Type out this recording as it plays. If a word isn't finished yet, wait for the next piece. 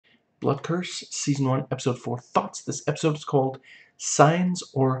Blood Curse, Season 1, Episode 4 Thoughts. This episode is called Signs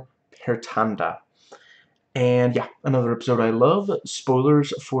or Pertanda. And yeah, another episode I love.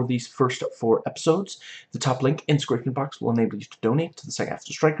 Spoilers for these first 4 episodes. The top link in the description box will enable you to donate to the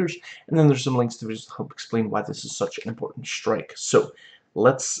SAG-AFTRA strikers. And then there's some links to help explain why this is such an important strike. So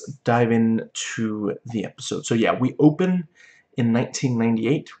let's dive into the episode. So yeah, we open in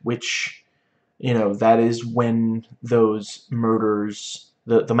 1998, which, you know, that is when those murders,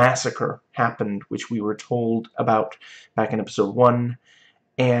 the massacre happened, which we were told about back in episode 1.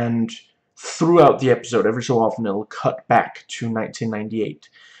 And throughout the episode, every so often, it'll cut back to 1998.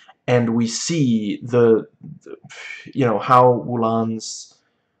 And we see the you know, how Wulan's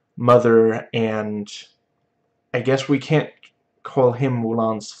mother, and I guess we can't call him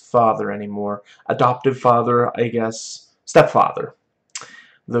Wulan's father anymore. Adoptive father, I guess. Stepfather.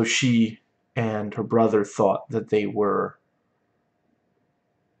 Though she and her brother thought that they were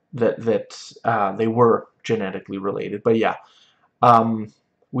they were genetically related. But yeah,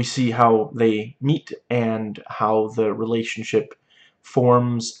 we see how they meet and how the relationship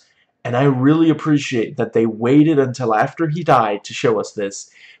forms. And I really appreciate that they waited until after he died to show us this,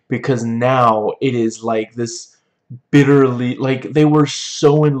 because now it is like this bitterly, like, they were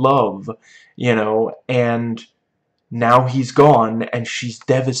so in love, you know, and now he's gone and she's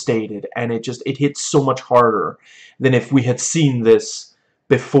devastated, and it hits so much harder than if we had seen this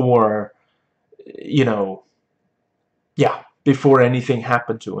before, you know, yeah, before anything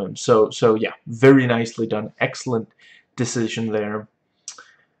happened to him. So yeah, very nicely done. Excellent decision there.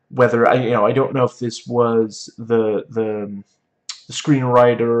 Whether I don't know if this was the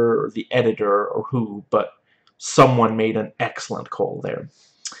screenwriter or the editor or who, but someone made an excellent call there.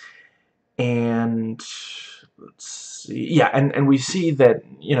 And let's see, yeah, and we see that,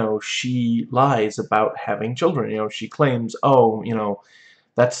 you know, she lies about having children. You know, she claims, oh, you know,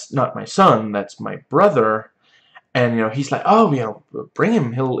 that's not my son, that's my brother. And, you know, he's like, oh, you know, bring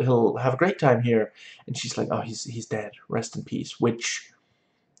him, he'll have a great time here. And she's like, oh, he's dead, rest in peace. Which,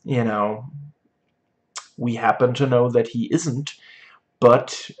 you know, we happen to know that he isn't.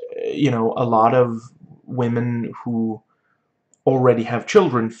 But, you know, a lot of women who already have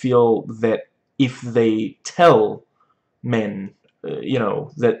children feel that if they tell men, you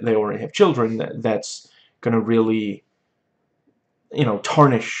know, that they already have children, that's going to really, you know,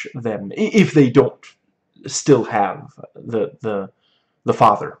 tarnish them if they don't still have the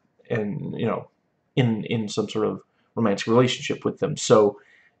father, and, you know, in some sort of romantic relationship with them. So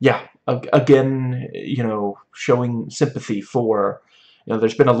yeah, again, you know, showing sympathy for, you know,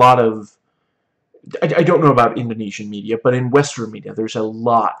 there's been a lot of, I don't know about Indonesian media, but in Western media there's a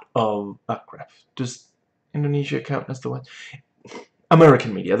lot of crap. Does Indonesia count as the one?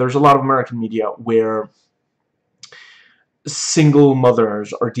 American media. There's a lot of American media where single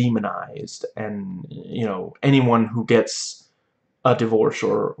mothers are demonized, and, you know, anyone who gets a divorce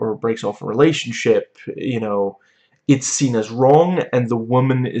or breaks off a relationship, you know, it's seen as wrong, and the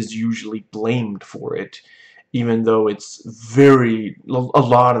woman is usually blamed for it, even though it's a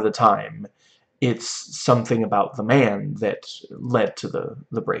lot of the time it's something about the man that led to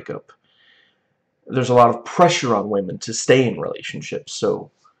the breakup. There's a lot of pressure on women to stay in relationships,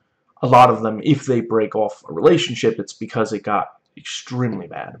 so a lot of them, if they break off a relationship, it's because it got extremely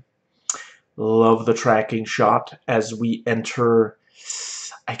bad. Love the tracking shot as we enter,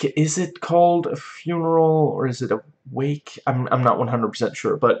 is it called a funeral or is it a wake? I'm not 100%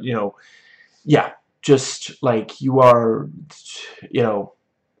 sure, but, you know, yeah, just like you are, you know,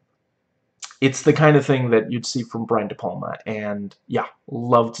 it's the kind of thing that you'd see from Brian De Palma, and yeah,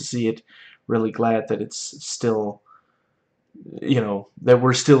 love to see it. Really glad that it's still, you know, that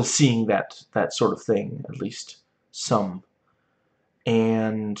we're still seeing that sort of thing, at least some.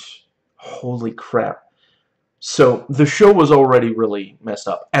 And holy crap. So the show was already really messed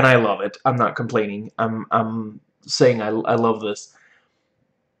up, and I love it. I'm not complaining. I'm saying I love this.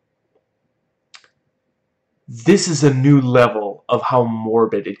 This is a new level of how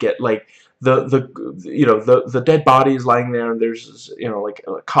morbid it gets. Like, you know, the dead body is lying there, and there's, you know, like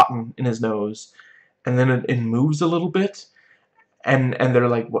a cotton in his nose, and then it moves a little bit, and they're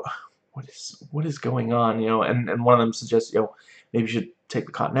like, what is going on, you know? And one of them suggests, you know, maybe you should take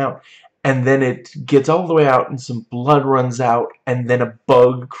the cotton out. And then it gets all the way out, and some blood runs out, and then a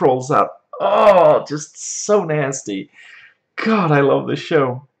bug crawls out. Oh, just so nasty. God, I love this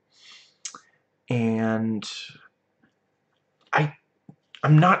show. And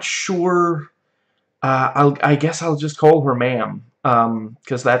I'm not sure. I guess I'll just call her ma'am,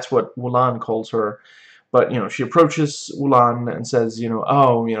 because that's what Wulan calls her. But, you know, she approaches Wulan and says, you know,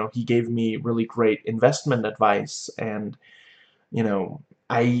 oh, you know, he gave me really great investment advice, and, you know,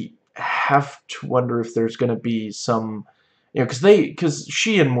 I have to wonder if there's going to be some, you know, because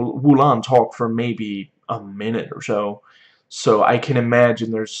she and Wulan talk for maybe a minute or so, so I can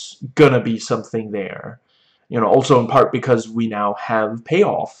imagine there's gonna be something there. You know, also in part because we now have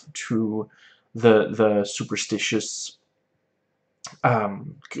payoff to the superstitious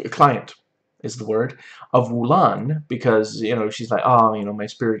client is the word of Wulan, because you know she's like, oh, you know, my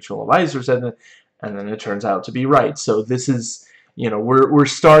spiritual advisor said that, and then it turns out to be right. So this is, you know, we're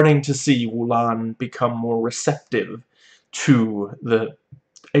starting to see Wulan become more receptive to the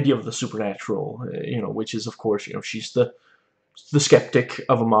idea of the supernatural, you know, which is, of course, you know, she's the skeptic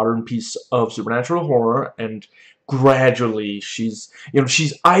of a modern piece of supernatural horror, and gradually she's, you know,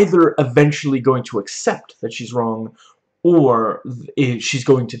 she's either eventually going to accept that she's wrong, or she's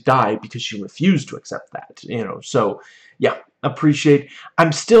going to die because she refused to accept that, you know. So yeah, appreciate. I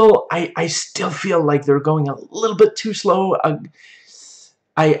still feel like they're going a little bit too slow.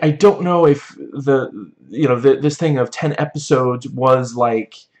 I don't know if you know, this thing of 10 episodes was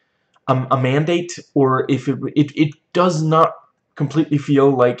like a mandate, or if it does not completely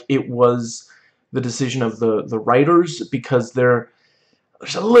feel like it was the decision of the writers, because there's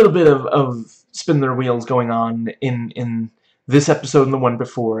a little bit of spin their wheels going on in this episode and the one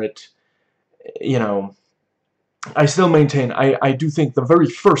before it. You know, I still maintain I do think the very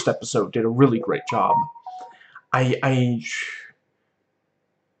first episode did a really great job. I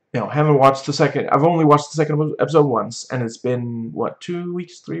you know, haven't watched the second. I've only watched the second episode once, and it's been what, 2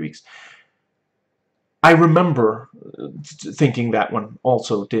 weeks, 3 weeks. I remember thinking that one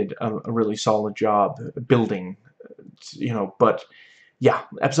also did a really solid job building, you know, but yeah,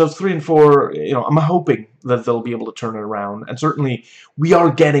 episodes 3 and 4, you know, I'm hoping that they'll be able to turn it around, and certainly we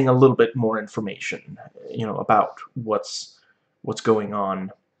are getting a little bit more information, you know, about what's going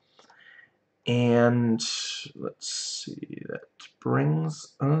on. And let's see, that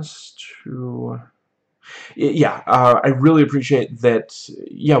brings us to, yeah, I really appreciate that,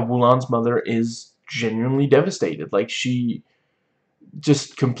 yeah, Wulan's mother is genuinely devastated. Like, she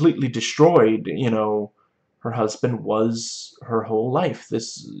just completely destroyed, you know, her husband was her whole life.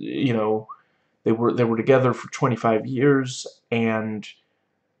 This, you know, they were together for 25 years, and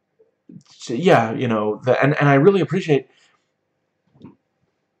yeah, you know, and I really appreciate,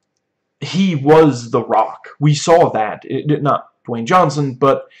 he was the Rock. We saw that. Not Dwayne Johnson,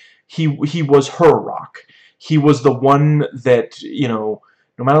 but he was her Rock. He was the one that, you know,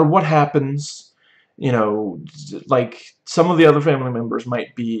 no matter what happens, you know, like, some of the other family members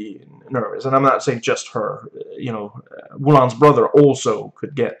might be nervous, and I'm not saying just her. You know, Wulan's brother also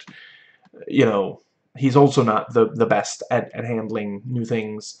could get, you know, he's also not the best at handling new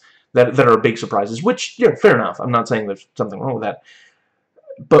things that are big surprises, which, yeah, fair enough. I'm not saying there's something wrong with that.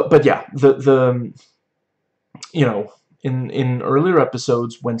 But yeah, the you know, in earlier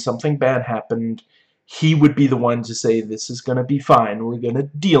episodes, when something bad happened, he would be the one to say, this is gonna be fine, we're gonna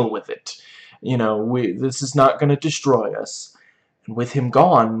deal with it, you know, this is not gonna destroy us. And with him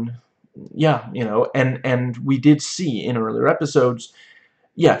gone, yeah, you know, and we did see in earlier episodes,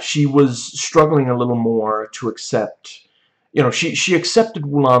 yeah, she was struggling a little more to accept, you know, she accepted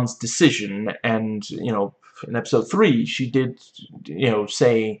Wulan's decision, and, you know, in episode 3, she did, you know,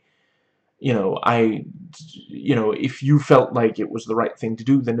 say, you know, you know, if you felt like it was the right thing to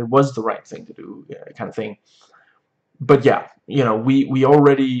do, then it was the right thing to do, kind of thing. But yeah, you know, we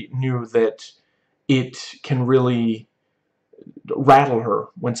already knew that it can really rattle her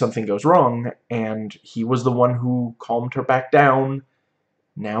when something goes wrong, and he was the one who calmed her back down.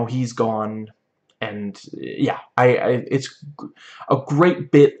 Now he's gone, and yeah, it's a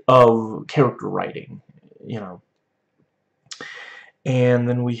great bit of character writing, you know. And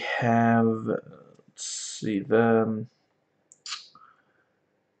then we have, let's see, yeah,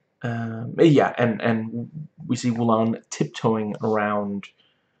 and we see Wulan tiptoeing around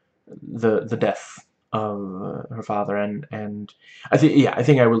the death of her father, and I think, yeah, I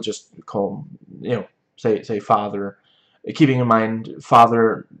think I will just call, you know, say father, keeping in mind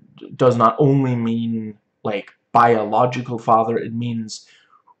father does not only mean like biological father, it means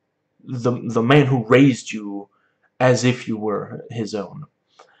the man who raised you as if you were his own.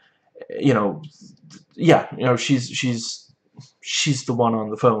 You know, yeah, you know, she's the one on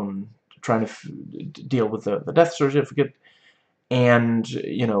the phone trying to deal with the death certificate, and,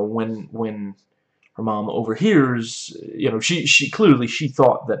 you know, when her mom overhears, you know, she clearly, she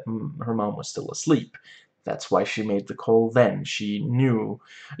thought that her mom was still asleep. That's why she made the call then. She knew,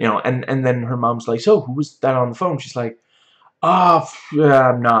 you know, and then her mom's like, so who was that on the phone? She's like, ah, oh,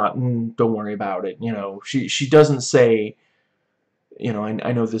 I'm not, don't worry about it, you know. She doesn't say, you know,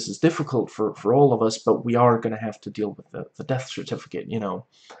 I know this is difficult for all of us, but we are going to have to deal with the death certificate, you know.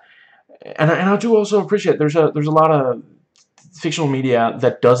 And I do also appreciate there's a lot of fictional media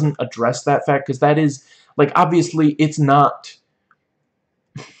that doesn't address that fact, because that is, like, obviously it is not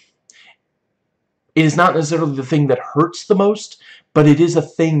necessarily the thing that hurts the most, but it is a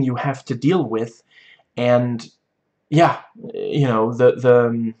thing you have to deal with. And yeah, you know,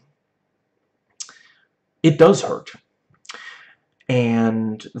 it does hurt.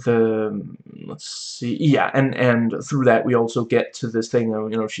 And let's see, yeah, and through that we also get to this thing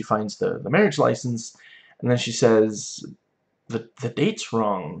of, you know, she finds the marriage license, and then she says the date's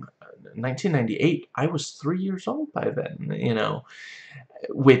wrong. 1998. I was 3 years old by then, you know,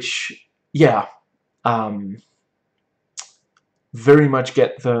 which, yeah, um, very much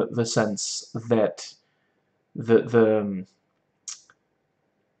get the sense that the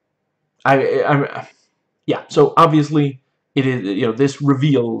I yeah. So obviously it is, you know, this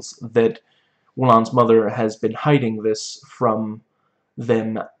reveals that Wulan's mother has been hiding this from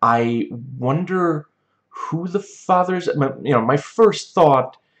them. I wonder who the father's. You know, my first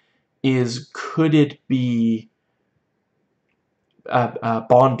thought is, could it be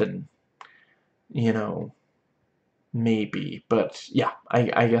Bondon? You know, maybe, but yeah,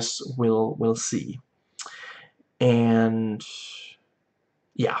 I guess we'll see. And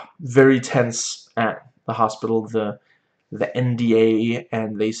yeah, very tense at the hospital. The NDA,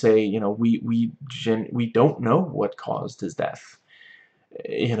 and they say, you know, we don't know what caused his death.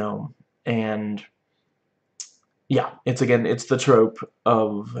 You know, and yeah, it's the trope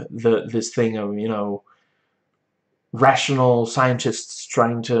of this thing of, you know, rational scientists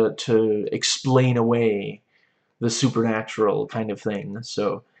trying to explain away the supernatural kind of thing.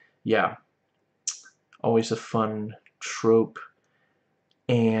 So yeah, always a fun trope.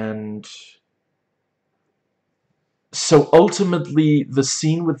 And so ultimately the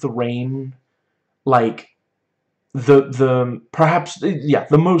scene with the rain, like, the perhaps, yeah,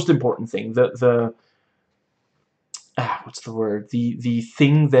 the most important thing, the what's the word, the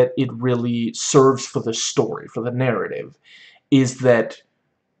thing that it really serves for the story, for the narrative, is that,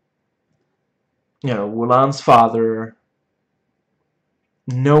 you know, Wulan's father,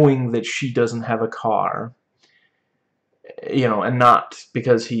 knowing that she doesn't have a car, you know, and not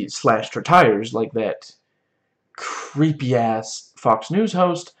because he slashed her tires like that creepy ass Fox News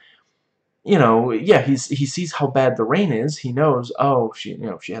host, you know, yeah, he sees how bad the rain is. He knows, oh, she, you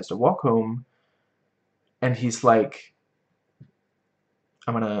know, she has to walk home, and he's like,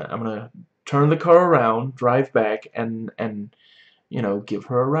 I'm gonna turn the car around, drive back, and you know, give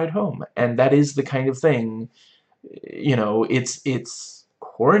her a ride home. And that is the kind of thing, you know, it's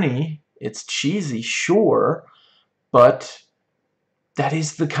corny, it's cheesy, sure, but that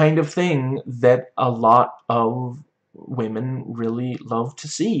is the kind of thing that a lot of women really love to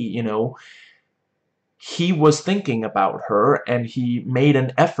see, you know. He was thinking about her, and he made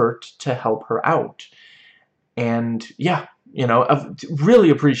an effort to help her out. And yeah, you know, I really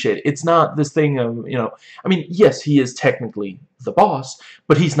appreciate it. It's not this thing of, you know, I mean, yes, he is technically the boss,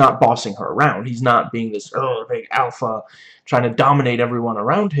 but he's not bossing her around. He's not being this, oh, big alpha trying to dominate everyone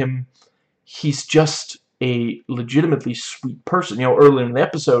around him. He's just a legitimately sweet person. You know, earlier in the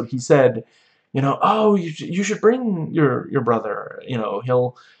episode, he said, you know, oh, you should bring your brother. You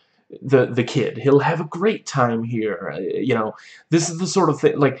know, the kid. He'll have a great time here. You know, this is the sort of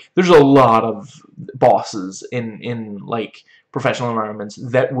thing. Like, there's a lot of bosses in like professional environments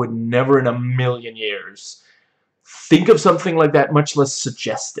that would never in a million years think of something like that, much less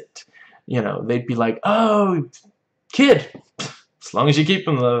suggest it. You know, they'd be like, oh, kid, as long as you keep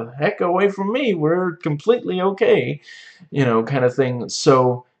him the heck away from me, we're completely okay, you know, kind of thing.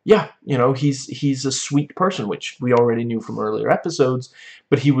 So yeah, you know, he's a sweet person, which we already knew from earlier episodes,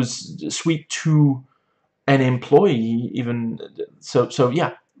 but he was sweet to an employee even. So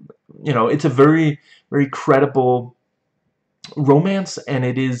yeah, you know, it's a very, very credible romance, and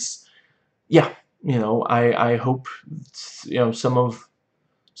it is, yeah, you know, I hope, you know,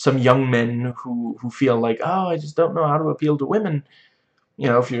 some young men who feel like, oh, I just don't know how to appeal to women, you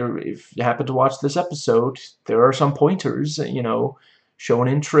know, if you happen to watch this episode, there are some pointers. You know, show an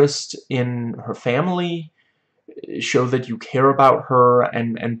interest in her family, show that you care about her,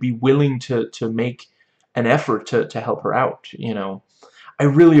 and be willing to make an effort to help her out. You know, I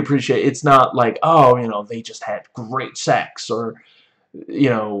really appreciate, it's not like, oh, you know, they just had great sex, or, you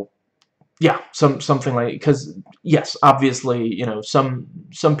know, yeah, something like, because yes, obviously, you know, some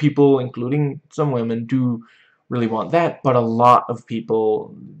people, including some women, do really want that, but a lot of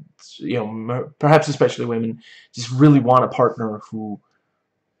people, you know, perhaps especially women, just really want a partner who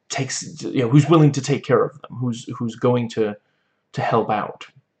takes, you know, who's willing to take care of them, who's going to help out.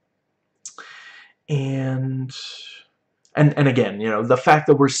 And And again, you know, the fact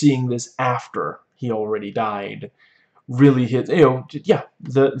that we're seeing this after he already died really hits, you know, yeah,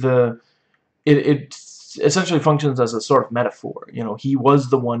 it essentially functions as a sort of metaphor. You know, he was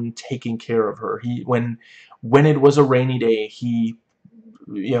the one taking care of her. When it was a rainy day, he,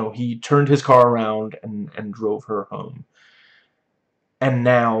 you know, he turned his car around and drove her home. And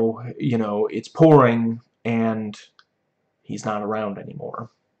now, you know, it's pouring and he's not around anymore.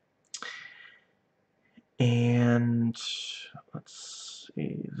 And let's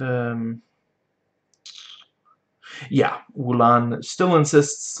see, yeah, Wulan still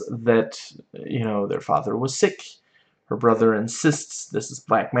insists that, you know, their father was sick. Her brother insists this is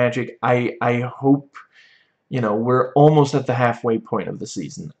black magic. I hope, you know, we're almost at the halfway point of the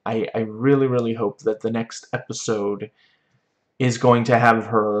season. I really, really hope that the next episode is going to have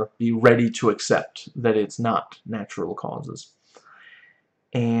her be ready to accept that it's not natural causes.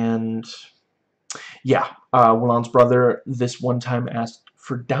 And yeah, Wulan's brother this one time asked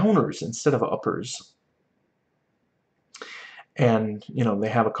for downers instead of uppers. And, you know, they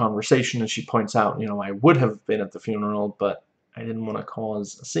have a conversation and she points out, you know, I would have been at the funeral, but I didn't want to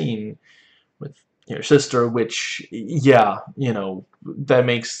cause a scene with your sister, which, yeah, you know, that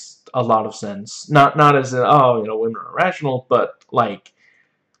makes a lot of sense. Not as in, oh, you know, women are irrational, but, like,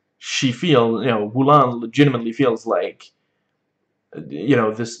 she feels, you know, Wulan legitimately feels like, you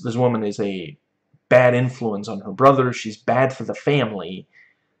know, this woman is a bad influence on her brother. She's bad for the family.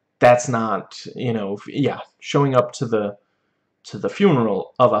 That's not, you know, yeah, showing up to the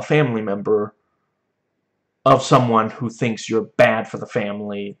funeral of a family member of someone who thinks you're bad for the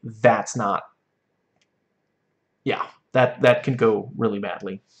family, that's not, yeah, that can go really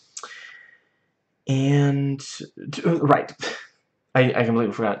badly. And, right, I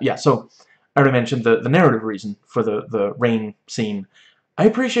completely forgot. Yeah, so I already mentioned the narrative reason for the rain scene. I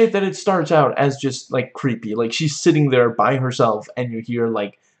appreciate that it starts out as just, like, creepy. Like, she's sitting there by herself, and you hear,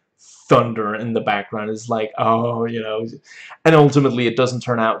 like, thunder in the background. It's like, oh, you know. And ultimately, it doesn't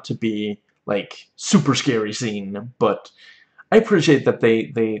turn out to be, like, super scary scene, but I appreciate that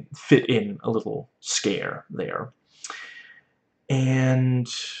they fit in a little scare there. And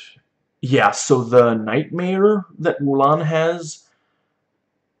yeah, so the nightmare that Wulan has,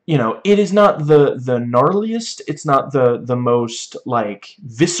 you know, it is not the gnarliest, it's not the most, like,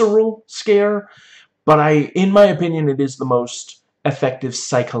 visceral scare, but in my opinion, it is the most effective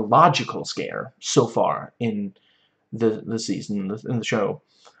psychological scare so far in the season, in the show.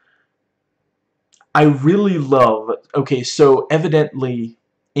 I really love, okay, so evidently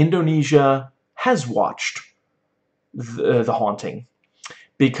Indonesia has watched the Haunting,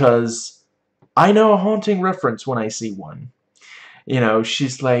 because I know a haunting reference when I see one. You know,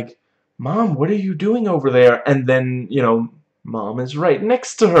 she's like, Mom, what are you doing over there? And then, you know, Mom is right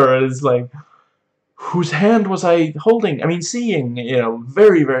next to her, and it's like, whose hand was I holding? I mean, seeing, you know,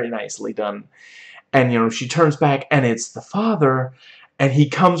 very, very nicely done. And, you know, she turns back, and it's the father, and he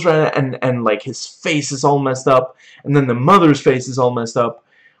comes right, and like, his face is all messed up, and then the mother's face is all messed up.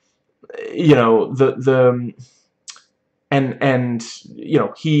 You know, and you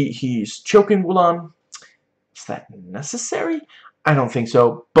know, he's choking Wulan. Is that necessary? I don't think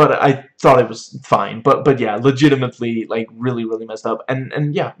so, but I thought it was fine. But yeah, legitimately, like, really, really messed up.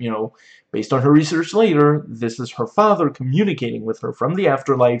 And yeah, you know, based on her research later, this is her father communicating with her from the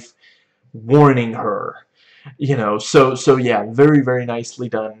afterlife, warning her. You know, so yeah, very, very nicely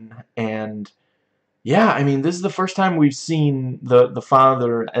done. And yeah, I mean, this is the first time we've seen the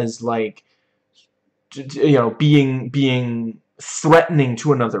father as, like, you know, being threatening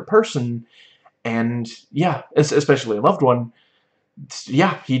to another person. And yeah, especially a loved one.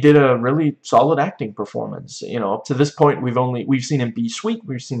 Yeah, he did a really solid acting performance. You know, up to this point, we've seen him be sweet,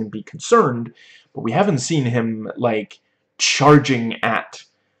 we've seen him be concerned, but we haven't seen him, like, charging at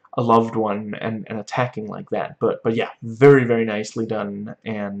a loved one and attacking like that. But yeah, very, very nicely done.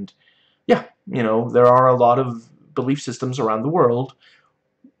 And yeah, you know, there are a lot of belief systems around the world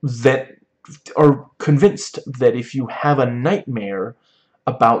that are convinced that if you have a nightmare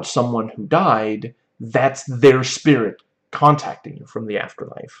about someone who died, that's their spirit contacting you from the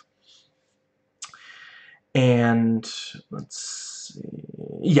afterlife. And let's see,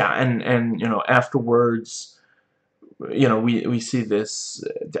 yeah, and you know, afterwards, you know, we see this.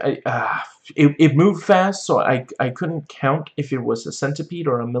 It moved fast, so I couldn't count if it was a centipede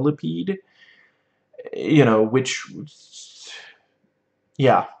or a millipede. You know, which,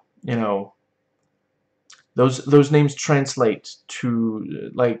 yeah, you know, those names translate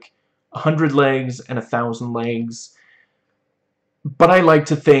to, like, 100 legs and 1,000 legs. But I like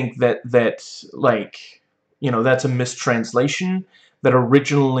to think that like, you know, that's a mistranslation. That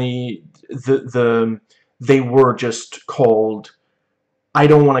originally the they were just called, I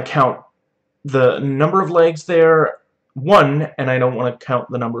don't want to count the number of legs there, one, and I don't want to count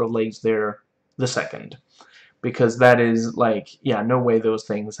the number of legs there, the second. Because that is, like, yeah, no way those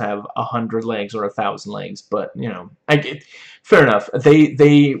things have 100 legs or 1,000 legs, but, you know, fair enough.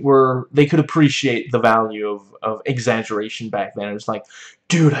 They could appreciate the value of exaggeration back then. It was like,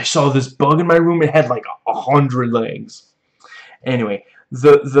 dude, I saw this bug in my room, it had like 100 legs. Anyway,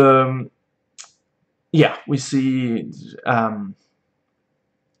 yeah, we see,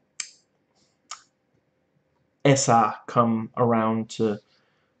 Essa come around to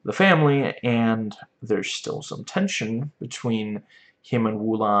the family, and there's still some tension between him and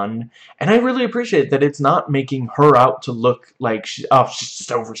Wulan, and I really appreciate that it's not making her out to look like she's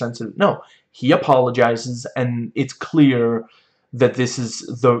just oversensitive. No, he apologizes, and it's clear that this is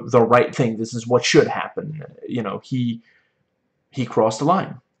the right thing. This is what should happen. You know, he crossed the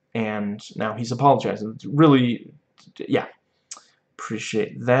line, and now he's apologizing. It's really, yeah,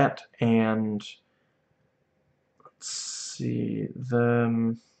 appreciate that. And let's see,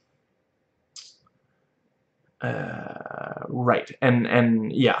 right,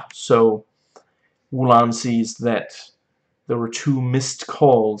 and yeah, so Wulan sees that there were 2 missed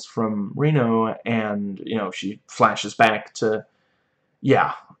calls from Reno, and, you know, she flashes back to,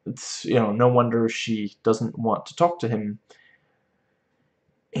 yeah, it's, you know, no wonder she doesn't want to talk to him.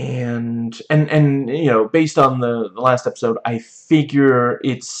 And you know, based on the last episode, I figure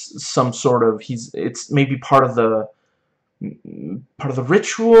it's some sort of, it's maybe part of the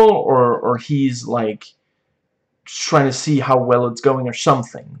ritual, or he's like trying to see how well it's going or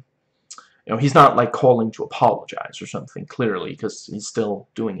something. You know, he's not like calling to apologize or something, clearly, because he's still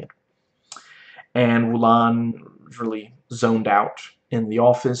doing it. And Wulan is really zoned out in the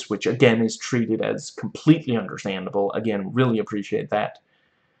office, which again is treated as completely understandable. Again, really appreciate that.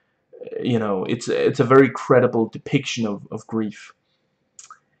 You know, it's a very credible depiction of grief.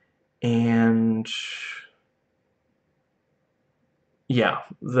 And yeah,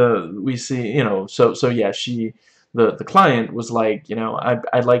 we see, you know, so yeah, the client was like, you know,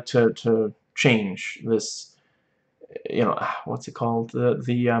 I'd like to change this, you know, what's it called,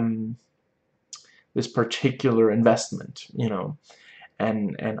 this particular investment, you know,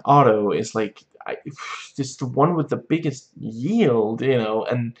 and Otto is like, just the one with the biggest yield, you know,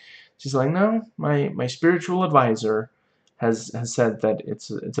 and she's like, no, my spiritual advisor has said that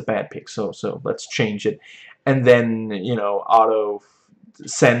it's a bad pick, so let's change it. And then, you know, Otto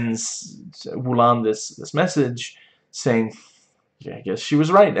sends Wulan this message saying, yeah, I guess she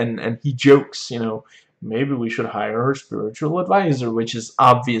was right, and he jokes, you know, maybe we should hire her spiritual advisor, which is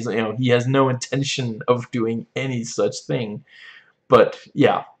obvious, you know, he has no intention of doing any such thing. But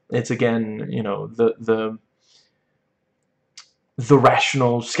yeah, it's again, you know, the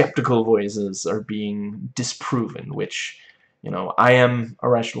rational, skeptical voices are being disproven, which, you know, I am a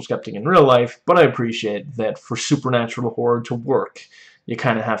rational skeptic in real life, but I appreciate that for supernatural horror to work, you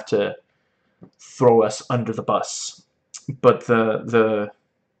kind of have to throw us under the bus. But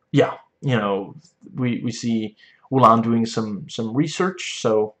yeah, you know, we see Wulan doing some research,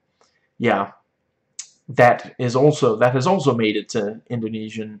 so yeah, that has also made it to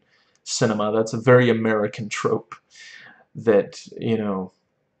Indonesian cinema. That's a very American trope that, you know,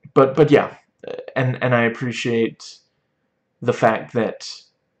 but yeah, and I appreciate the fact that,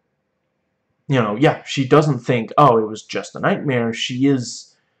 you know, yeah, she doesn't think, oh, it was just a nightmare. She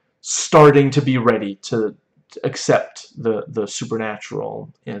is starting to be ready to accept the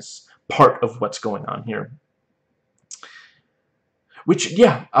supernatural as part of what's going on here. Which,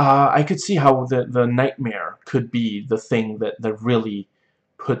 yeah, I could see how the nightmare could be the thing that really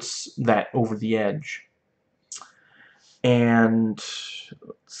puts that over the edge. And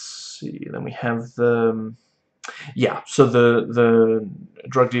let's see, then we have yeah, so the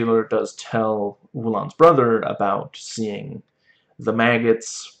drug dealer does tell Wulan's brother about seeing the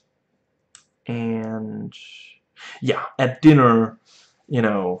maggots. And yeah, at dinner, you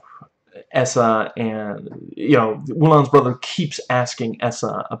know, Essa and, you know, Wulan's brother keeps asking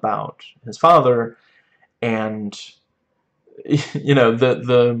Essa about his father, and, you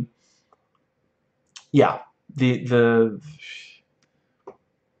know, yeah,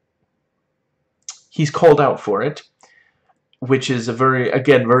 he's called out for it, which is a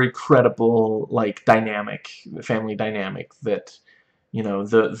very credible, like, dynamic, family dynamic, that, you know,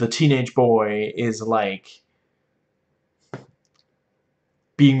 the teenage boy is like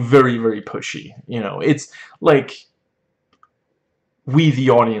being very pushy. You know, it's like we, the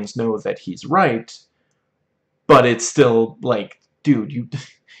audience, know that he's right, but it's still like, dude,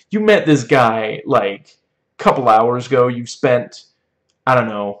 you met this guy like a couple hours ago. You've spent, I don't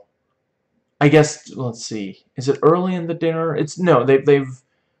know, I guess, let's see, is it early in the dinner? It's, no, they've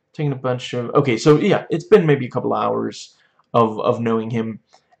taken a bunch of, okay, so yeah, it's been maybe a couple hours of knowing him,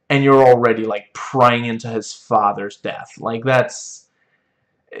 and you're already, like, prying into his father's death. Like, that's,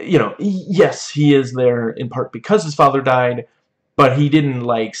 you know, yes, he is there in part because his father died, but he didn't,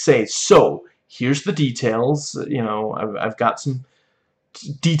 like, say, so, here's the details, you know, I've got some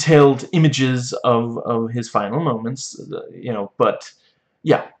detailed images of his final moments, you know, but,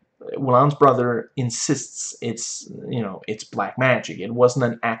 yeah, Wulan's brother insists it's, you know, it's black magic. It wasn't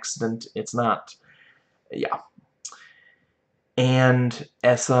an accident. It's not, yeah. And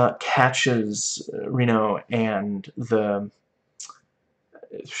Essa catches Reno and the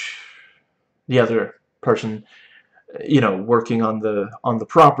other person, you know, working on the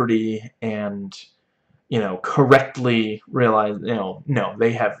property, and, you know, correctly realize, you know, no,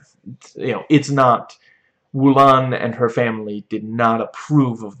 they have, you know, it's not, Wulan and her family did not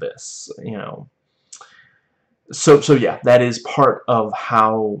approve of this, you know. So yeah, that is part of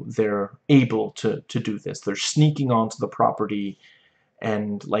how they're able to do this. They're sneaking onto the property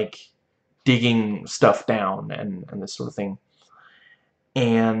and, like, digging stuff down and this sort of thing.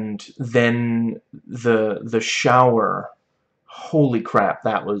 And then the shower, holy crap,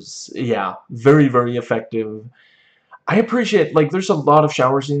 that was, yeah, very, very effective. I appreciate, like, there's a lot of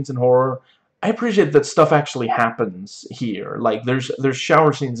shower scenes in horror. I appreciate that stuff actually happens here. Like, there's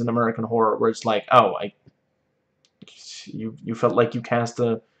shower scenes in American horror where it's like, oh, you felt like you cast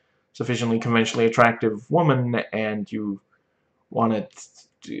a sufficiently conventionally attractive woman, and you wanted,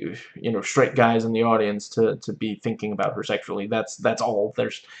 you know, straight guys in the audience to be thinking about her sexually. That's all.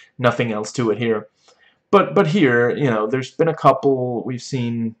 There's nothing else to it here. But here, you know, there's been a couple. We've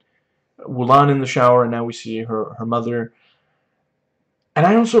seen Wulan in the shower, and now we see her mother. And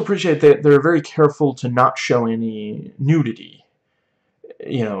I also appreciate that they're very careful to not show any nudity.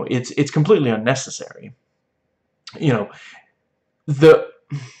 You know, it's completely unnecessary. You know, the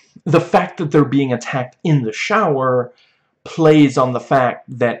the fact that they're being attacked in the shower plays on the fact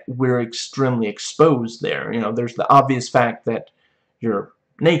that we're extremely exposed there. You know, there's the obvious fact that you're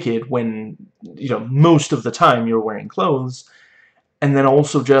naked when, you know, most of the time you're wearing clothes, and then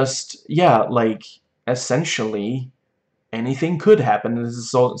also just, yeah, like, essentially anything could happen. This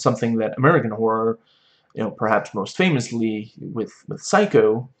is something that American horror, you know, perhaps most famously with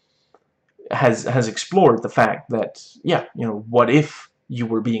Psycho, has explored, the fact that, yeah, you know, what if you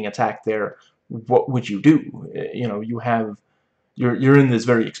were being attacked there? What would you do? You know, you're in this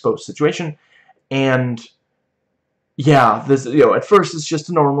very exposed situation, and yeah, this, you know, at first it's just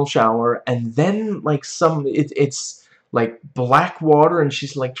a normal shower, and then, like, it's like black water, and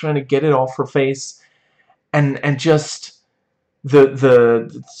she's, like, trying to get it off her face, and just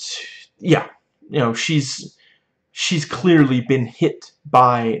the yeah, you know, she's clearly been hit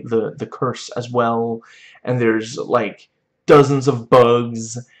by the curse as well, and there's, like, dozens of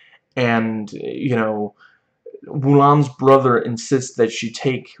bugs, and, you know, Wulan's brother insists that she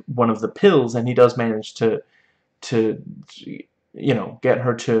take one of the pills, and he does manage to you know, get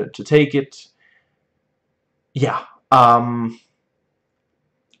her to take it. Yeah. At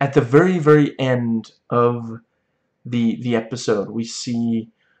the very, very end of the episode, we see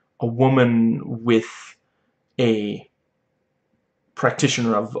a woman with a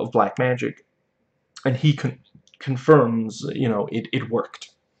practitioner of black magic, and he confirms, you know, it worked.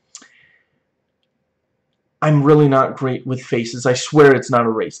 I'm really not great with faces. I swear it's not a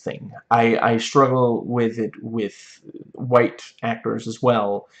race thing. I struggle with it with white actors as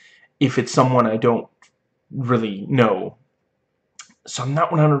well, if it's someone I don't really know. So I'm not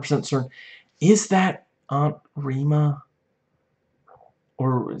 100% certain. Is that Aunt Rima?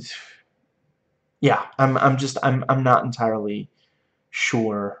 Or, yeah, I'm not entirely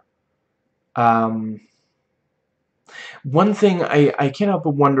sure. One thing I can't help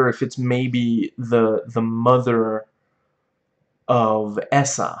but wonder if it's maybe the mother of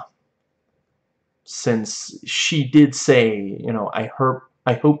Essa, since she did say, you know, I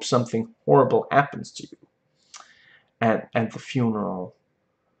hope something horrible happens to you at the funeral.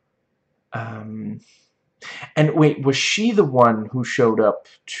 And wait, was she the one who showed up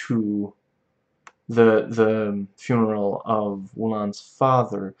to the funeral of Wulan's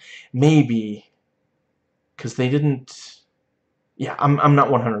father? Maybe, because they didn't. Yeah, I'm not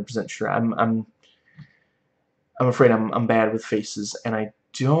 100% sure. I'm afraid I'm bad with faces, and I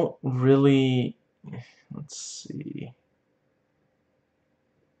don't really. Let's see.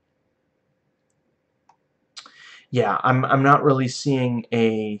 Yeah, I'm not really seeing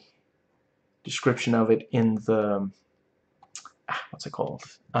a description of it in the what's it called?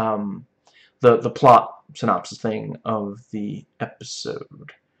 The plot synopsis thing of the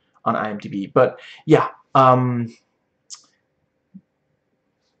episode. on IMDb. But yeah,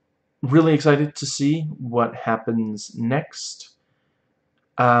 really excited to see what happens next.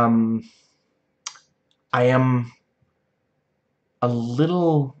 I am a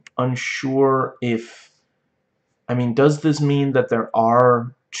little unsure if, I mean, does this mean that there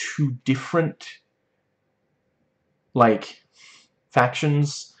are two different, like,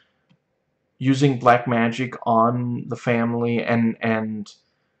 factions using black magic on the family, and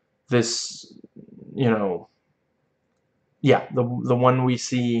this, you know, yeah, the one we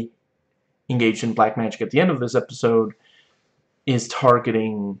see engaged in black magic at the end of this episode is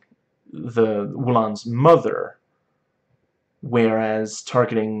targeting the Wulan's mother, whereas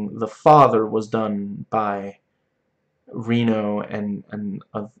targeting the father was done by Reno and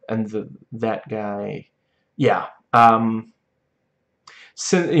that guy. Yeah.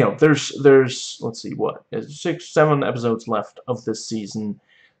 So, you know, there's let's see, what, 6, 7 episodes left of this season,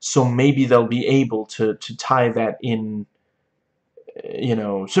 so maybe they'll be able to tie that in. You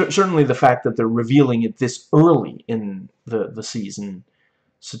know, certainly the fact that they're revealing it this early in the season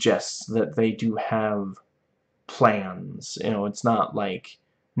suggests that they do have plans. You know, it's not like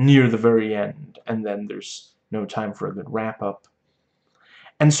near the very end and then there's no time for a good wrap-up.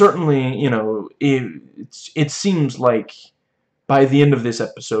 And certainly, you know, it seems like by the end of this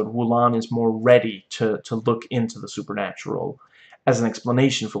episode, Wulan is more ready to look into the supernatural as an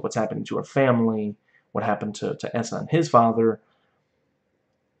explanation for what's happening to her family, what happened to Essa and his father.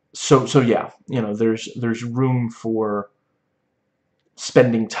 So yeah, you know, there's room for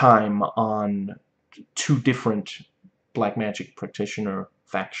spending time on two different black magic practitioner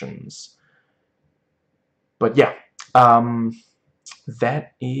factions. But yeah,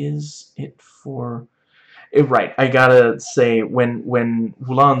 that is it for... Right, I gotta say, when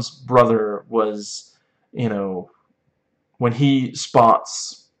Wulan's brother was, you know, when he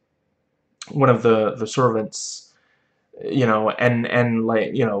spots one of the servants, you know, and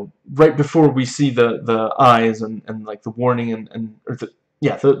like, you know, right before we see the eyes and like the warning and or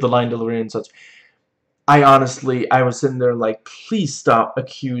the line delivery and such, I was sitting there like, please stop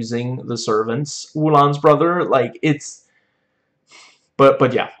accusing the servants, Wulan's brother. Like, it's...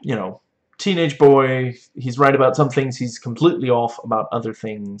 But yeah, you know, teenage boy, he's right about some things, he's completely off about other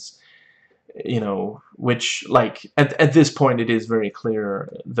things, you know, which, like, at this point it is very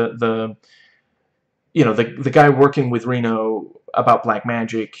clear. You know, the guy working with Reno about black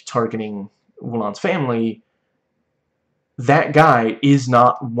magic targeting Wulan's family, that guy is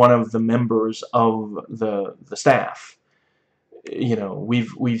not one of the members of the staff. You know,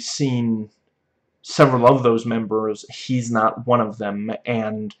 we've seen several of those members. He's not one of them,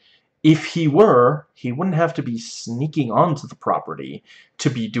 and if he were, he wouldn't have to be sneaking onto the property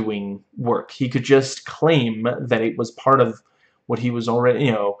to be doing work. He could just claim that it was part of what he was already,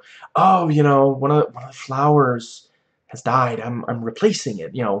 you know, oh, you know, one of the flowers has died, I'm replacing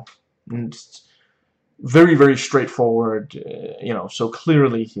it, you know, and just very, very straightforward, you know, so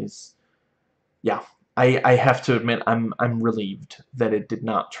clearly he's... Yeah, I have to admit, I'm relieved that it did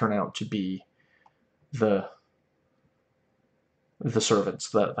not turn out to be the servants,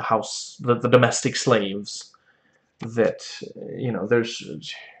 the house, the domestic slaves that, you know, there's...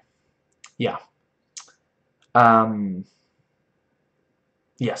 Yeah.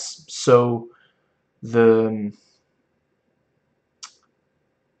 Yes, so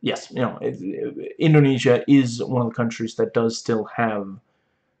yes, you know, Indonesia is one of the countries that does still have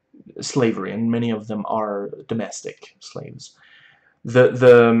slavery, and many of them are domestic slaves.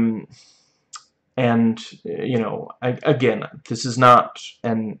 And, you know, again, this is not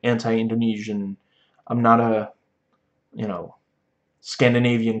an anti-Indonesian... I'm not a, you know,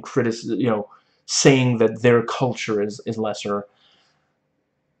 Scandinavian critic, you know, saying that their culture is lesser.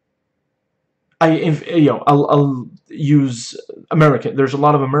 You know, I'll use American... There's a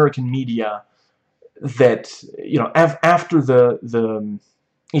lot of American media that, you know, after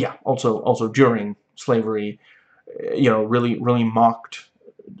yeah, also during slavery, you know, really mocked,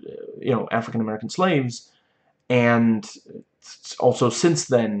 you know, African American slaves, and also since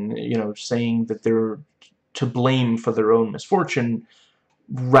then, you know, saying that they're to blame for their own misfortune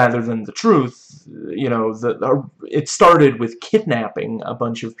rather than the truth. You know, it started with kidnapping a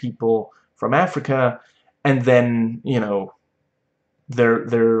bunch of people from Africa, and then, you know,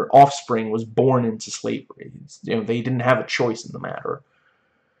 their offspring was born into slavery. You know, they didn't have a choice in the matter.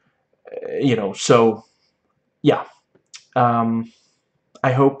 You know, so yeah.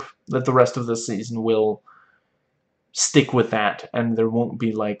 I hope that the rest of the season will stick with that, and there won't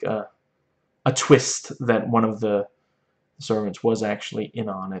be like a twist that one of the servants was actually in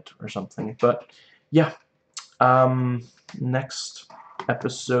on it or something. But yeah, next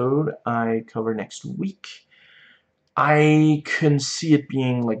episode I cover next week. I can see it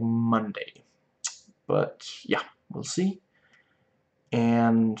being like Monday, but yeah, we'll see.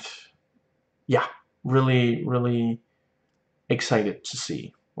 And yeah, really, really excited to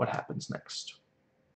see what happens next.